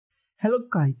Hello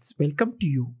guys, welcome to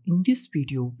you. In this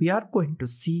video, we are going to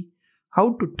see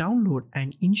how to download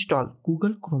and install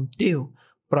Google Chrome Dev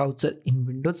browser in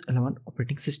Windows 11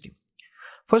 operating system.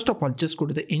 First of all, just go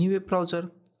to the Anyway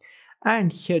browser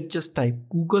and here just type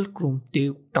Google Chrome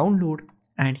Dev download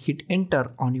and hit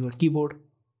enter on your keyboard.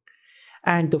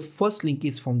 And the first link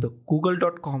is from the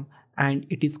google.com and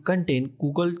it is contain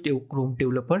Google Dev Chrome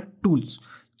Developer Tools.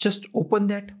 Just open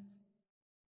that.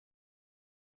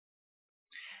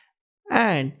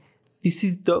 And this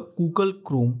is the Google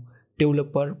Chrome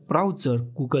developer browser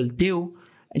Google Dev,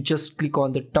 and just click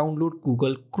on the download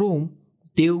Google Chrome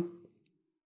Dev.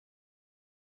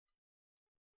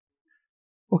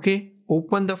 Okay,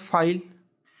 open the file,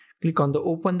 click on the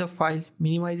open the file,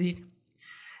 minimize it,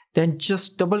 then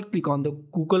just double click on the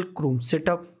Google Chrome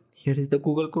setup. Here is the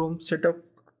Google Chrome setup,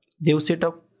 Dev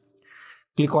setup.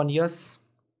 Click on yes.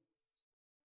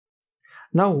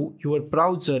 Now your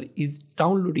browser is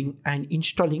downloading and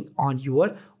installing on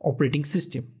your operating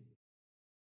system.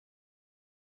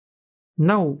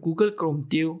 Now Google Chrome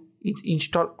Dev is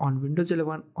installed on Windows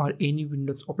 11 or any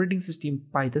Windows operating system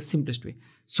by the simplest way.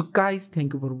 So guys,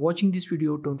 thank you for watching this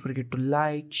video. Don't forget to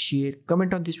like, share,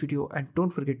 comment on this video and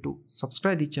don't forget to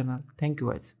subscribe the channel. Thank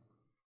you guys.